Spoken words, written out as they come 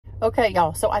Okay,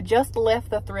 y'all, so I just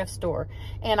left the thrift store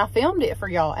and I filmed it for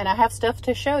y'all and I have stuff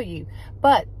to show you,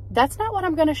 but that's not what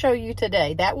I'm going to show you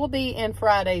today. That will be in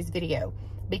Friday's video,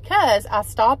 because I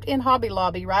stopped in Hobby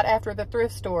Lobby right after the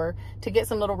thrift store to get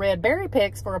some little red berry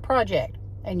picks for a project.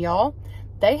 And y'all,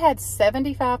 they had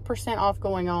 75% off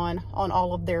going on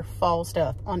all of their fall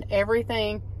stuff, on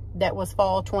everything that was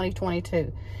fall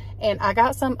 2022. And I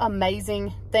got some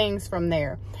amazing things from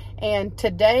there. And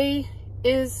today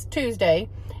is Tuesday,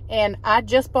 and I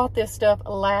just bought this stuff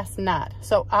last night.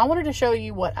 So I wanted to show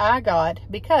you what I got,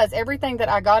 because everything that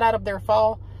I got out of their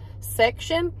fall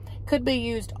section could be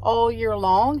used all year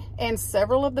long, and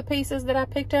several of the pieces that I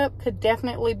picked up could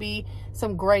definitely be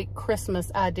some great Christmas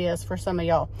ideas for some of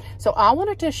y'all. So I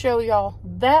wanted to show y'all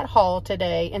that haul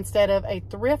today instead of a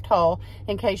thrift haul,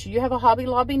 in case you have a Hobby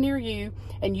Lobby near you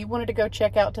and you wanted to go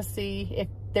check out to see if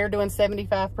they're doing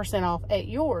 75% off at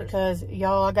yours. Because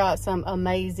y'all, I got some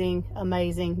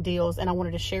amazing deals, and I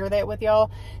wanted to share that with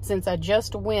y'all. Since I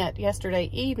just went yesterday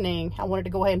evening, I wanted to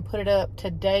go ahead and put it up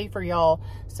today for y'all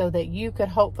so that you could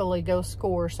hopefully go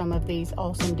score some of these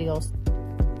awesome deals.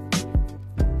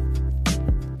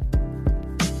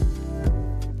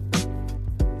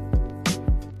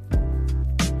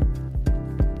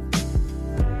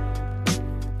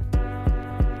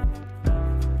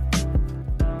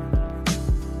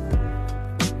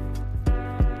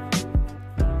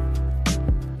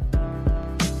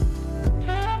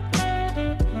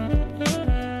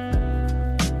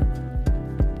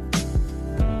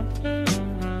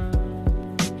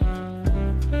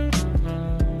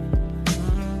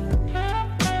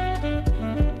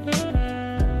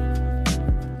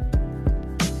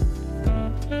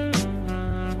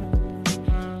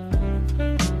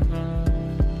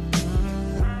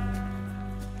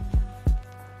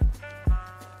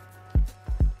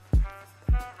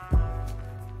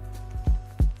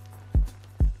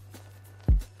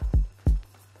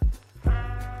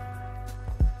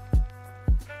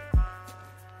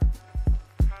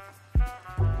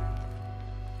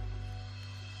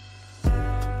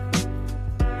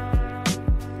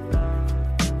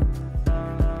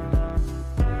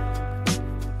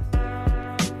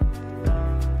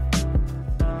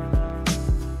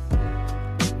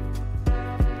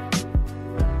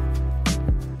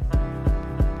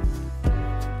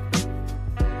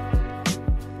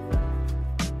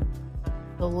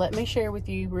 Let me share with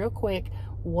you real quick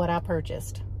what I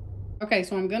purchased. Okay,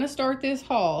 so I'm going to start this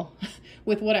haul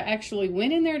with what I actually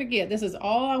went in there to get. This is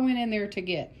all I went in there to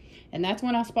get. And that's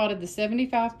when I spotted the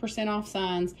 75% off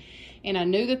signs. And I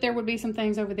knew that there would be some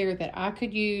things over there that I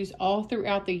could use all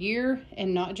throughout the year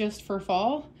and not just for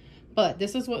fall. But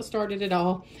this is what started it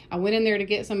all. I went in there to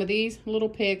get some of these little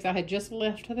picks. I had just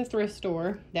left the thrift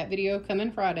store. That video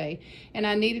coming Friday. And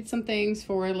I needed some things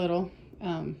for a little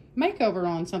makeover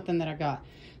on something that I got.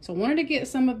 So I wanted to get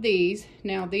some of these.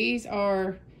 Now these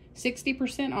are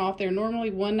 60% off. They're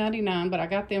normally $1.99, but I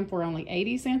got them for only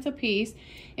 80 cents a piece.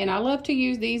 And I love to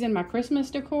use these in my Christmas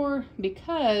decor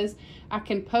because I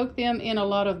can poke them in a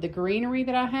lot of the greenery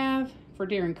that I have for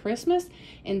during Christmas.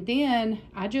 And then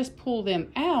I just pull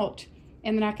them out,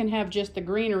 and then I can have just the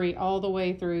greenery all the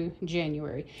way through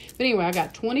January. But anyway, I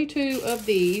got 22 of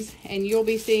these, and you'll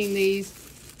be seeing these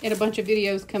in a bunch of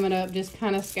videos coming up, just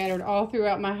kind of scattered all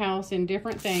throughout my house in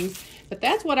different things. But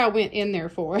that's what I went in there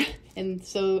for. And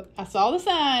so I saw the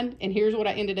sign, and here's what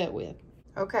I ended up with.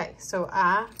 Okay, so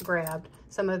I grabbed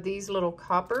some of these little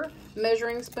copper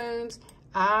measuring spoons.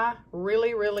 I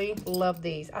really love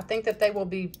these. I think that they will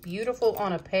be beautiful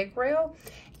on a peg rail,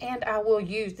 and I will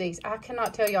use these. I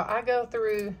cannot tell y'all, I go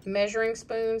through measuring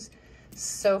spoons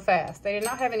so fast. They did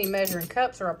not have any measuring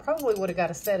cups, or I probably would have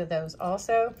got a set of those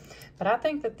also. But I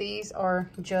think that these are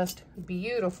just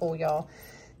beautiful, y'all.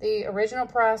 The original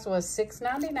price was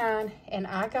 $6.99, and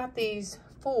I got these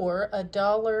for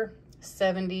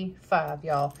 $1.75,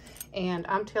 y'all. And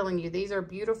I'm telling you, these are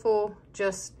beautiful,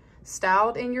 just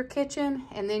styled in your kitchen,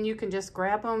 and then you can just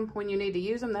grab them when you need to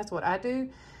use them. That's what I do.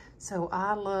 So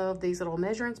I love these little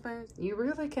measuring spoons. You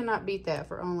really cannot beat that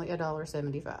for only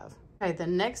 $1.75. Okay, the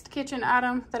next kitchen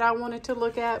item that I wanted to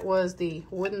look at was the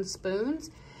wooden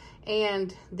spoons.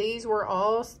 And these were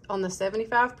all on the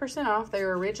 75% off. They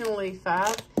were originally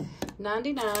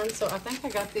 $5.99. So I think I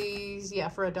got these, yeah,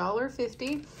 for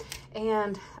 $1.50.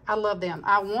 And I love them.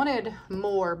 I wanted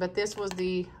more, but this was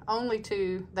the only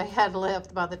two they had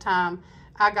left by the time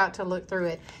I got to look through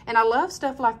it. And I love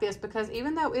stuff like this because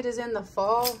even though it is in the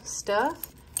fall stuff,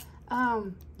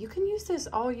 you can use this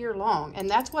all year long. And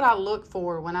that's what I look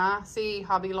for when I see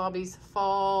Hobby Lobby's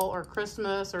fall or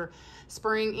Christmas or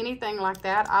spring, anything like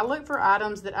that. I look for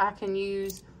items that I can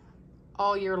use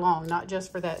all year long, not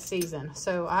just for that season.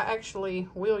 So I actually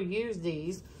will use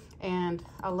these, and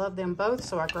I love them both.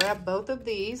 So I grabbed both of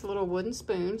these little wooden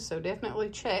spoons. So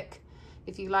definitely check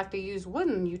if you like to use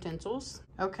wooden utensils.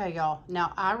 Okay, y'all.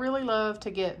 Now, I really love to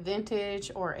get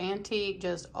vintage or antique,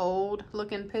 just old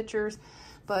looking pictures.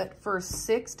 But for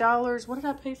 $6, what did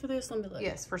I pay for this? Let me look.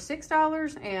 Yes, for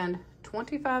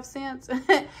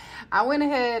 $6.25, I went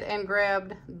ahead and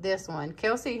grabbed this one.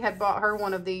 Kelsey had bought her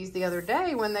one of these the other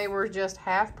day when they were just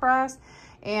half price,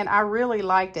 and I really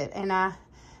liked it. And I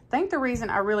think the reason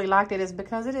I really liked it is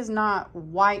because it is not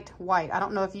white. I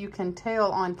don't know if you can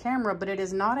tell on camera, but it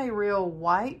is not a real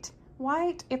white,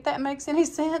 if that makes any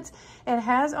sense. It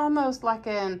has almost like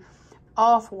an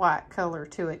off-white color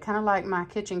to it, kind of like my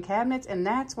kitchen cabinets, and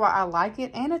that's why I like it.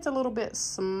 And it's a little bit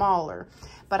smaller,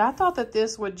 but I thought that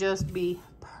this would just be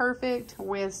perfect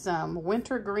with some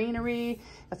winter greenery,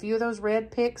 a few of those red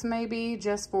picks maybe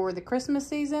just for the Christmas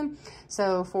season.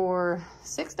 So for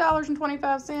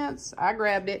 $6.25, I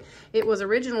grabbed it. It was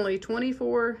originally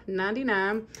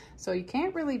 $24.99, so you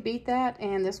can't really beat that.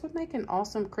 And this would make an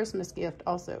awesome Christmas gift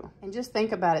also. And just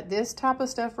think about it, this type of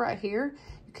stuff right here,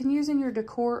 you can use in your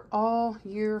decor all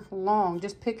year long.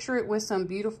 Just picture it with some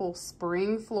beautiful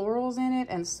spring florals in it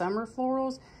and summer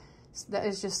florals. That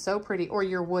is just so pretty. Or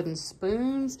your wooden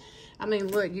spoons. I mean,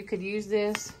 look, you could use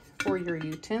this for your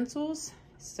utensils.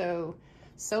 So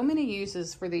many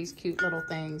uses for these cute little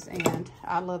things. And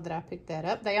I love that I picked that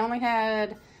up. They only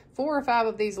had 4 or 5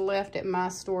 of these left at my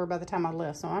store by the time I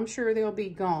left. So I'm sure they'll be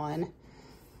gone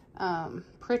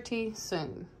pretty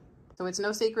soon. So it's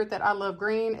no secret that I love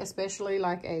green, especially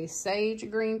like a sage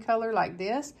green color like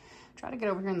this. Try to get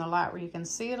over here in the light where you can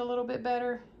see it a little bit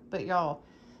better. But y'all,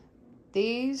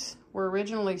 these were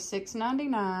originally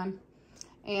 $6.99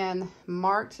 and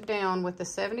marked down with the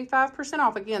 75%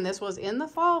 off. Again, this was in the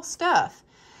fall stuff.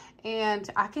 And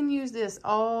I can use this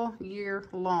all year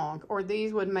long. Or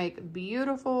these would make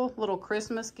beautiful little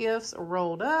Christmas gifts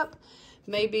rolled up.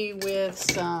 Maybe with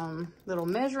some little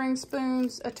measuring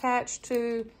spoons attached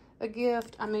to a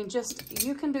gift. I mean, just,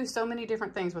 you can do so many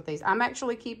different things with these. I'm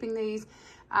actually keeping these.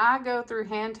 I go through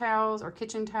hand towels or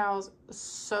kitchen towels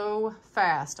so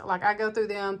fast. Like, I go through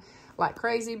them like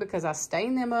crazy because I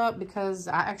stain them up, because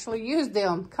I actually use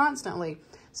them constantly.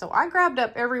 So I grabbed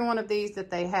up every one of these that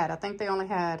they had. I think they only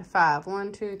had 5.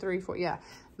 1, 2, 3, 4. Yeah,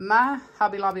 my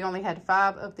Hobby Lobby only had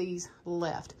 5 of these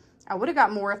left. I would have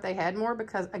got more if they had more,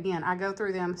 because again, I go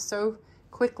through them so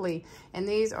quickly. And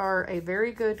these are a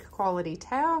very good quality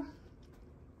towel.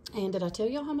 And did I tell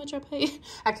y'all how much I paid?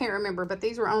 I can't remember, but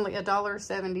these were only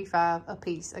 $1.75 a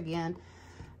piece. Again,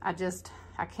 I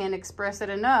can't express it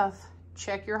enough.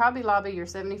 Check your Hobby Lobby, you're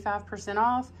 75%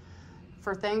 off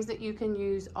for things that you can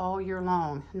use all year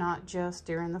long, not just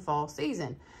during the fall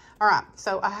season. All right,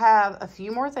 so I have a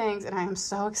few more things, and I am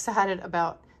so excited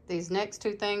about these next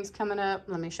 2 things coming up.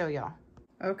 Let me show y'all.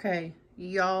 Okay,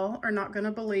 y'all are not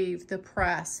gonna believe the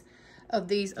price of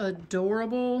these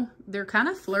adorable, they're kind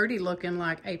of flirty looking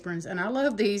like aprons, and I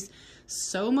love these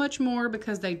so much more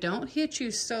because they don't hit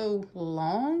you so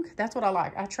long. That's what I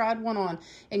like. I tried one on,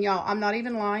 and y'all, I'm not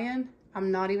even lying.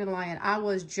 I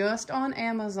was just on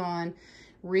Amazon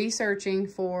researching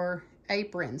for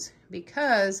aprons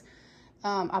because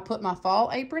I put my fall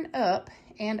apron up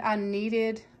and I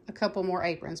needed a couple more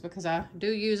aprons because I do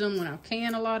use them when I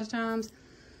can a lot of times.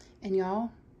 And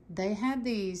y'all, they had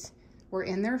these, were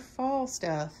in their fall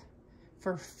stuff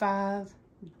for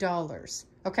 $5.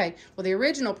 Okay, well, the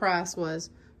original price was,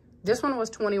 this one was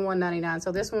 $21.99,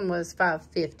 so this one was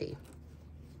 $5.50.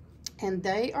 And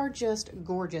they are just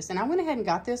gorgeous. And I went ahead and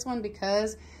got this one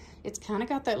because it's kind of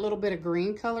got that little bit of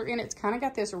green color in it. It's kind of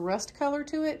got this rust color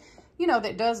to it, you know,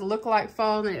 that does look like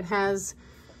fall. And it has,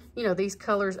 you know, these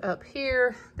colors up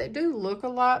here that do look a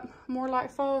lot more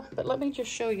like fall. But let me just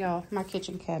show y'all my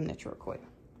kitchen cabinets real quick.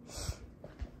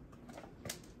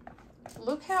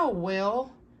 Look how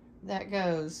well that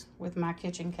goes with my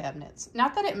kitchen cabinets.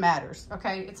 Not that it matters,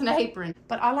 okay? It's an apron,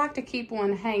 but I like to keep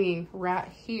one hanging right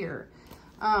here.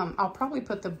 I'll probably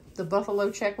put the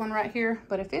buffalo check one right here,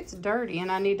 but if it's dirty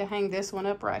and I need to hang this one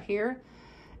up right here,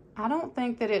 I don't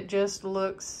think that it just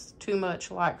looks too much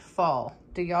like fall.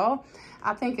 Do y'all?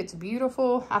 I think it's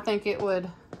beautiful. I think it would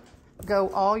go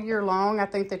all year long. I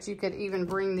think that you could even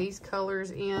bring these colors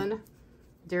in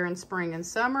during spring and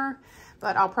summer,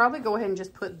 but I'll probably go ahead and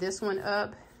just put this one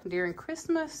up during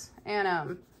Christmas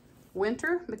and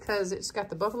winter because it's got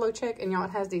the buffalo check, and y'all, it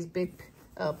has these big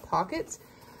pockets.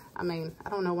 I mean, I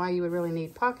don't know why you would really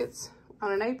need pockets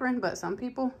on an apron, but some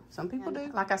people do.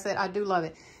 Like I said, I do love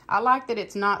it. I like that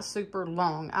it's not super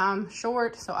long. I'm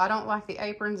short, so I don't like the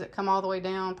aprons that come all the way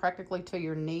down practically to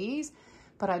your knees.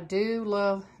 but I do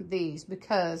love these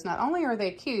because not only are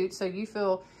they cute, so you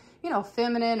feel, you know,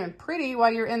 feminine and pretty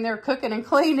while you're in there cooking and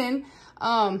cleaning,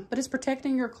 but it's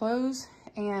protecting your clothes.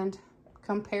 And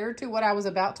compared to what I was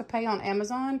about to pay on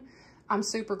Amazon, I'm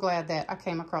super glad that I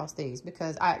came across these,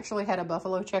 because I actually had a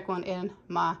buffalo check one in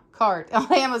my cart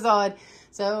on Amazon.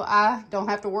 So I don't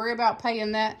have to worry about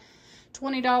paying that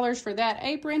 $20 for that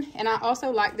apron. And I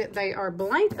also like that they are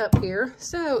blank up here.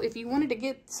 So if you wanted to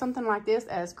get something like this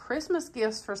as Christmas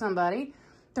gifts for somebody,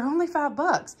 they're only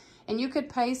 $5. And you could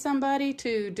pay somebody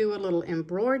to do a little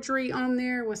embroidery on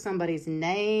there with somebody's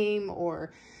name,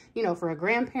 or, you know, for a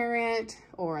grandparent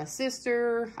or a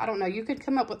sister. I don't know. You could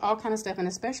come up with all kind of stuff. And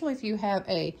especially if you have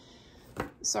a,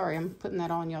 sorry, I'm putting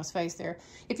that on y'all's face there.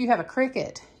 If you have a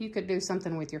Cricut, you could do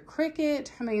something with your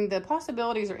Cricut. I mean, the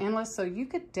possibilities are endless. So you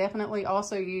could definitely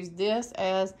also use this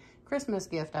as Christmas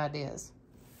gift ideas.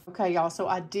 Okay, y'all. So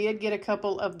I did get a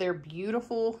couple of their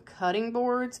beautiful cutting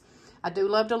boards. I do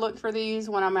love to look for these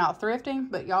when I'm out thrifting.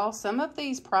 But y'all, some of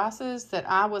these prices that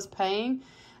I was paying,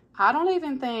 I don't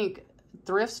even think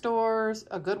thrift stores,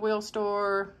 a Goodwill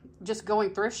store, just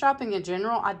going thrift shopping in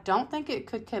general, I don't think it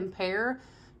could compare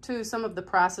to some of the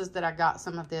prices that I got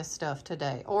some of this stuff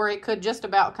today. Or it could just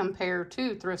about compare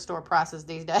to thrift store prices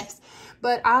these days.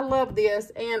 But I love this,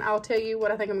 and I'll tell you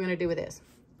what I think I'm going to do with this.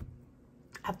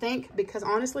 I think, because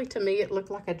honestly, to me, it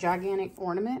looked like a gigantic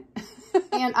ornament.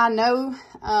 And I know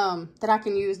that I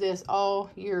can use this all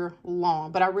year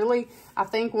long. But I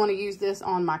think want to use this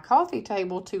on my coffee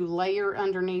table to layer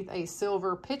underneath a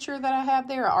silver pitcher that I have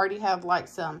there. I already have like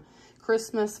some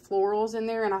Christmas florals in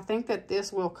there. And I think that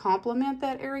this will complement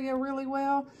that area really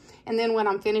well. And then when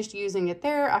I'm finished using it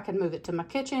there, I can move it to my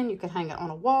kitchen. You could hang it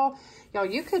on a wall. Y'all,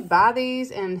 you could buy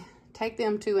these and take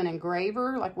them to an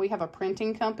engraver. Like, we have a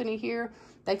printing company here.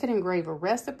 They could engrave a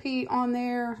recipe on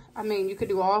there. I mean, you could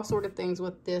do all sort of things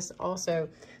with this also.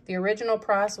 The original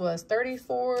price was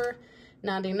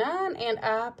 $34.99, and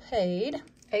I paid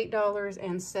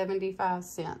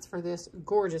 $8.75 for this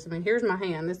gorgeous. I mean, here's my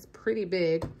hand. It's pretty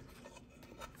big,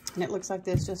 and it looks like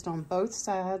this just on both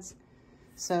sides.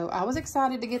 So I was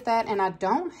excited to get that, and I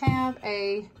don't have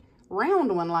a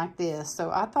round one like this.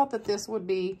 So I thought that this would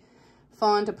be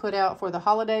fun to put out for the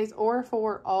holidays or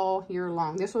for all year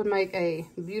long. This would make a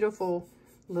beautiful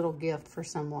little gift for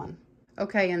someone.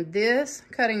 Okay, and this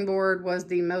cutting board was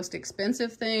the most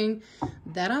expensive thing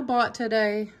that I bought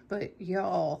today, but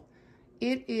y'all,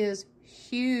 it is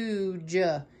huge.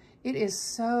 It is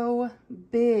so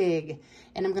big.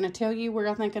 And I'm going to tell you where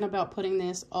I'm thinking about putting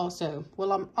this also.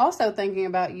 Well, I'm also thinking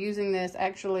about using this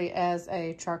actually as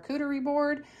a charcuterie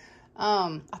board.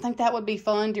 I think that would be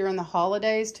fun during the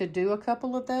holidays to do a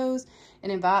couple of those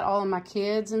and invite all of my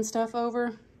kids and stuff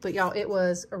over. But y'all, it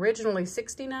was originally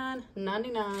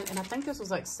 $69.99, and I think this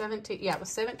was like it was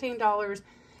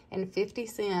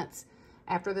 $17.50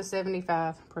 after the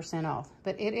 75% off.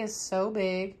 But it is so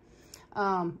big.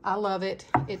 I love it.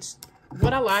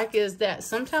 What I like is that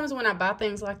sometimes when I buy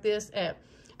things like this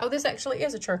oh, this actually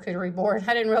is a charcuterie board.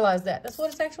 I didn't realize that. That's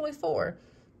what it's actually for.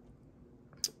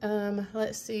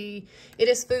 Let's see, it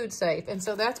is food safe, and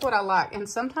so that's what I like. And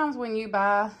sometimes when you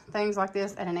buy things like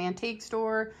this at an antique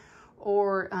store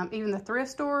or even the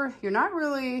thrift store, you're not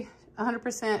really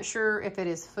 100% sure if it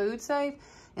is food safe.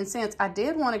 And since I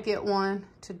did want to get one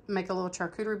to make a little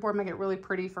charcuterie board, make it really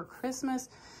pretty for Christmas,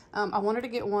 I wanted to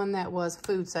get one that was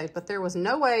food safe, but there was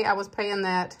no way I was paying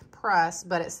that price.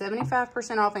 But at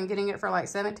 75% off and getting it for like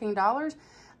 $17,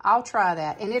 I'll try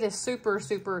that. And it is super,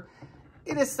 super,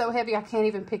 it is so heavy, I can't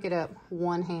even pick it up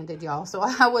one-handed, y'all. So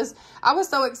I was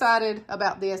so excited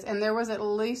about this. And there was at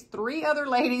least 3 other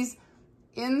ladies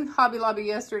in Hobby Lobby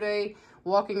yesterday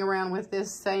walking around with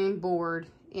this same board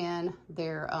in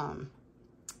their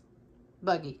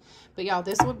buggy. But y'all,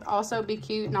 this would also be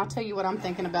cute. And I'll tell you what I'm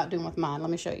thinking about doing with mine.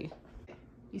 Let me show you.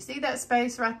 You see that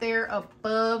space right there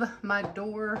above my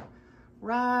door?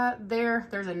 Right there.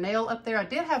 There's a nail up there. I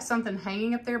did have something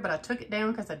hanging up there, but I took it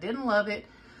down because I didn't love it.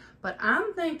 But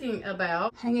I'm thinking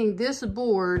about hanging this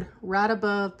board right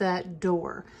above that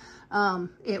door.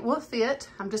 It will fit.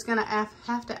 I'm just gonna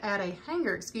have to add a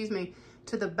hanger,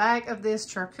 to the back of this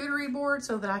charcuterie board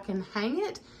so that I can hang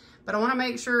it. But I wanna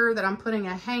make sure that I'm putting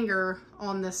a hanger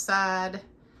on the side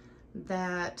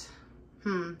that,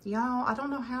 y'all, I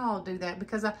don't know how I'll do that,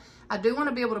 because I do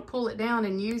wanna be able to pull it down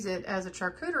and use it as a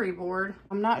charcuterie board.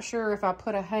 I'm not sure if I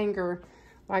put a hanger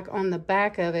like on the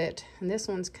back of it, and this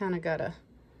one's kind of got a,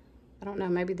 I don't know,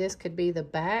 maybe this could be the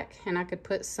back, and I could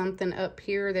put something up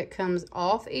here that comes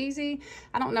off easy.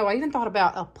 I don't know. I even thought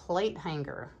about a plate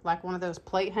hanger, like one of those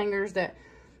plate hangers that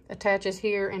attaches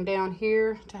here and down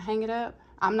here to hang it up.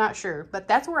 I'm not sure, but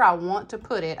that's where I want to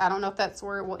put it. I don't know if that's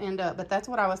where it will end up, but that's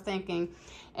what I was thinking.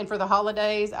 And for the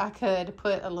holidays, I could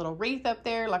put a little wreath up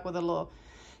there, like with a little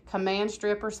command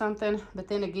strip or something. But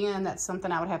then again, that's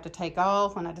something I would have to take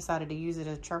off when I decided to use it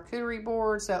as a charcuterie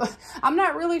board. So I'm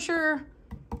not really sure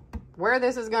where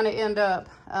this is going to end up.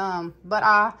 But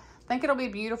I think it'll be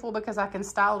beautiful because I can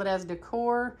style it as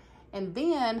decor, and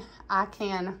then I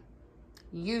can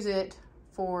use it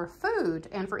for food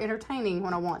and for entertaining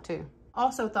when I want to.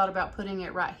 Also thought about putting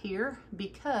it right here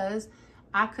because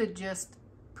I could just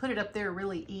put it up there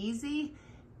really easy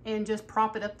and just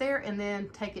prop it up there and then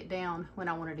take it down when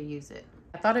I wanted to use it.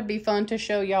 I thought it'd be fun to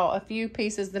show y'all a few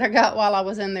pieces that I got while I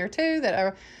was in there too that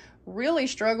are really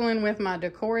struggling with my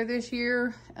decor this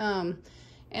year.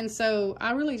 And so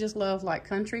I really just love like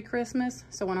country Christmas.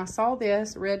 So when I saw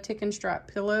this red tick and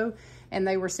stripe pillow and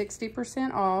they were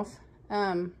 60% off,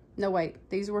 no, wait,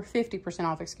 these were 50%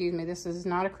 off, excuse me. This is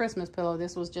not a Christmas pillow.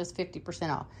 This was just 50%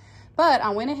 off. But I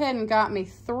went ahead and got me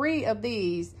 3 of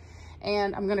these,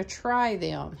 and I'm going to try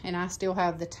them. And I still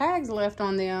have the tags left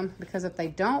on them because if they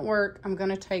don't work, I'm going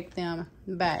to take them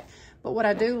back. But what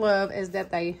I do love is that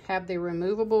they have the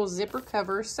removable zipper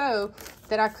cover so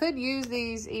that I could use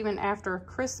these even after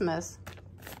Christmas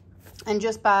and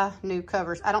just buy new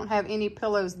covers. I don't have any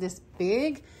pillows this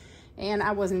big, and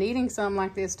I was needing some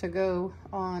like this to go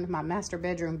on my master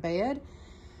bedroom bed,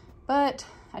 but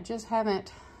I just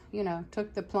haven't, you know,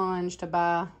 took the plunge to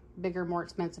buy bigger, more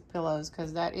expensive pillows,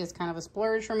 because that is kind of a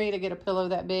splurge for me to get a pillow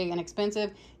that big and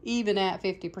expensive, even at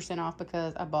 50% off,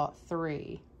 because I bought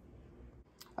 3.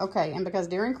 Okay, and because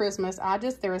during Christmas,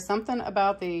 there is something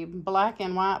about the black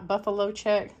and white buffalo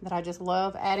check that I just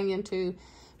love adding into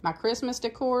my Christmas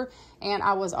decor. And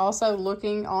I was also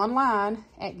looking online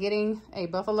at getting a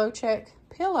buffalo check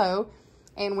pillow.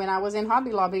 And when I was in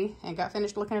Hobby Lobby and got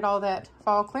finished looking at all that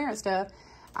fall clearance stuff,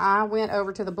 I went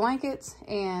over to the blankets,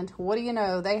 and what do you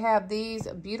know? They have these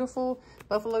beautiful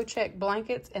buffalo check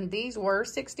blankets, and these were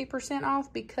 60%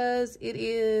 off because it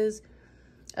is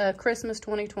Christmas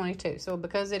 2022. So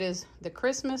because it is the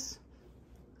Christmas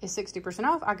is 60%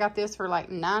 off, I got this for like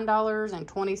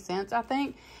 $9.20, I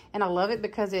think. And I love it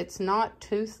because it's not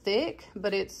too thick,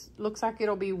 but looks like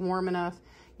it'll be warm enough.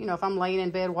 You know, if I'm laying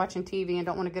in bed watching TV and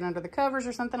don't want to get under the covers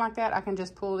or something like that, I can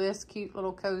just pull this cute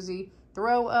little cozy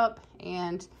throw up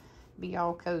and be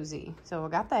all cozy. So I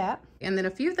got that. And then a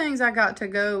few things I got to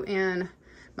go in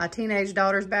my teenage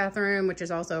daughter's bathroom, which is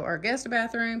also our guest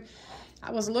bathroom.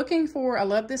 I was looking for, I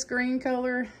love this green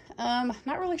color.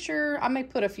 Not really sure. I may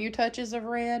put a few touches of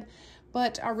red,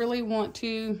 but I really want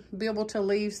to be able to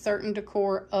leave certain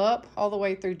decor up all the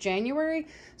way through January.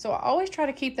 So I always try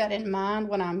to keep that in mind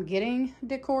when I'm getting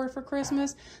decor for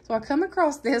Christmas. So I come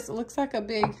across this, it looks like a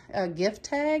big gift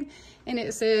tag, and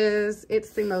it says,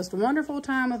 "It's the most wonderful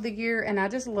time of the year." And I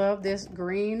just love this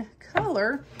green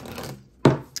color.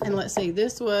 And let's see,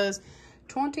 this was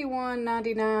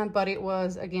 $21.99, but it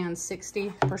was, again,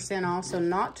 60% off, so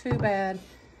not too bad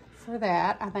for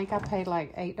that. I think I paid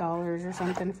like $8 or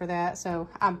something for that. So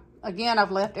I've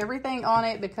left everything on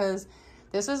it because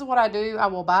this is what I do. I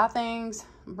will buy things,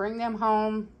 bring them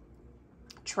home,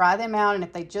 try them out, and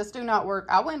if they just do not work,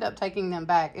 I will end up taking them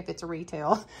back if it's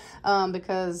retail,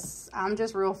 because I'm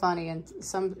just real funny, and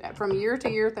from year to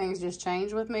year things just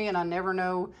change with me, and I never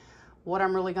know what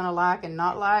I'm really gonna like and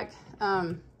not like.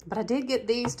 But I did get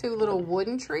these 2 little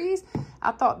wooden trees.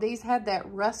 I thought these had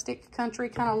that rustic country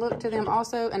kind of look to them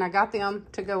also, and I got them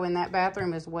to go in that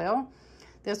bathroom as well.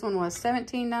 This one was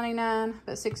 $17.99,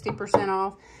 but 60%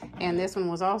 off. And this one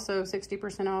was also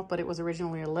 60% off, but it was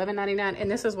originally $11.99. And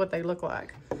this is what they look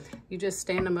like. You just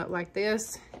stand them up like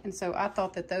this. And so I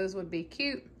thought that those would be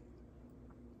cute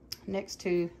next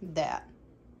to that.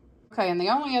 Okay, and the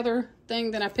only other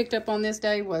thing that I picked up on this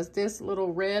day was this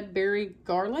little red berry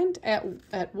garland at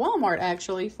Walmart,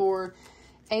 actually, for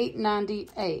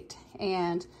 $8.98.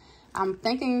 And I'm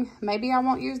thinking maybe I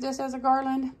won't use this as a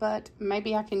garland, but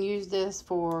maybe I can use this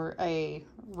for a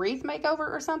wreath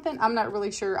makeover or something. I'm not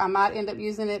really sure. I might end up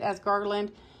using it as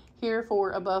garland here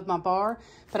for above my bar.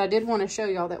 But I did want to show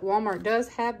y'all that Walmart does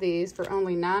have these for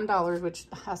only $9, which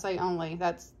I say only,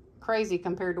 that's crazy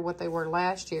compared to what they were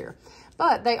last year.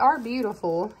 But they are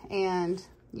beautiful, and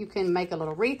you can make a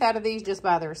little wreath out of these just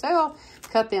by themselves,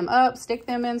 cut them up, stick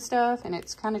them in stuff, and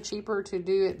it's kind of cheaper to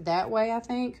do it that way, I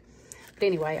think. But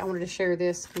anyway, I wanted to share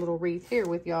this little wreath here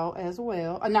with y'all as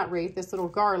well. Not wreath, this little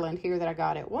garland here that I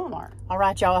got at Walmart. All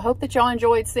right, y'all, I hope that y'all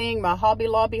enjoyed seeing my Hobby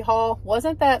Lobby haul.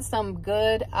 Wasn't that some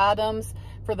good items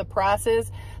for the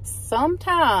prices.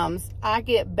 Sometimes I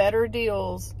get better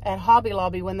deals at Hobby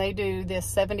Lobby when they do this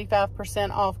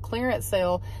 75% off clearance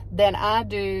sale than I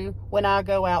do when I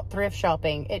go out thrift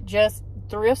shopping.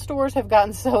 Thrift stores have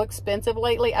gotten so expensive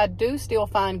lately. I do still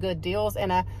find good deals,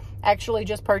 and I actually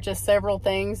just purchased several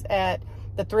things at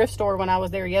the thrift store when I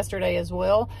was there yesterday as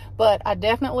well. But I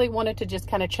definitely wanted to just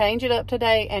kind of change it up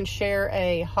today and share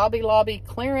a Hobby Lobby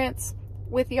clearance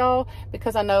with y'all,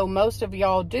 because I know most of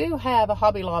y'all do have a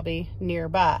Hobby Lobby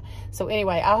nearby. So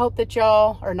anyway, I hope that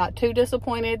y'all are not too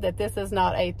disappointed that this is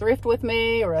not a thrift with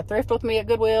me or a thrift with me at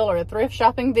Goodwill or a thrift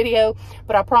shopping video,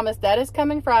 but I promise that is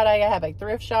coming Friday. I have a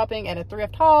thrift shopping and a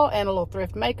thrift haul and a little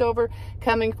thrift makeover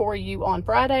coming for you on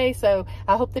Friday. So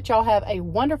I hope that y'all have a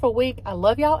wonderful week. I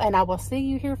love y'all, and I will see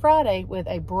you here Friday with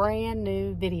a brand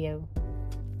new video.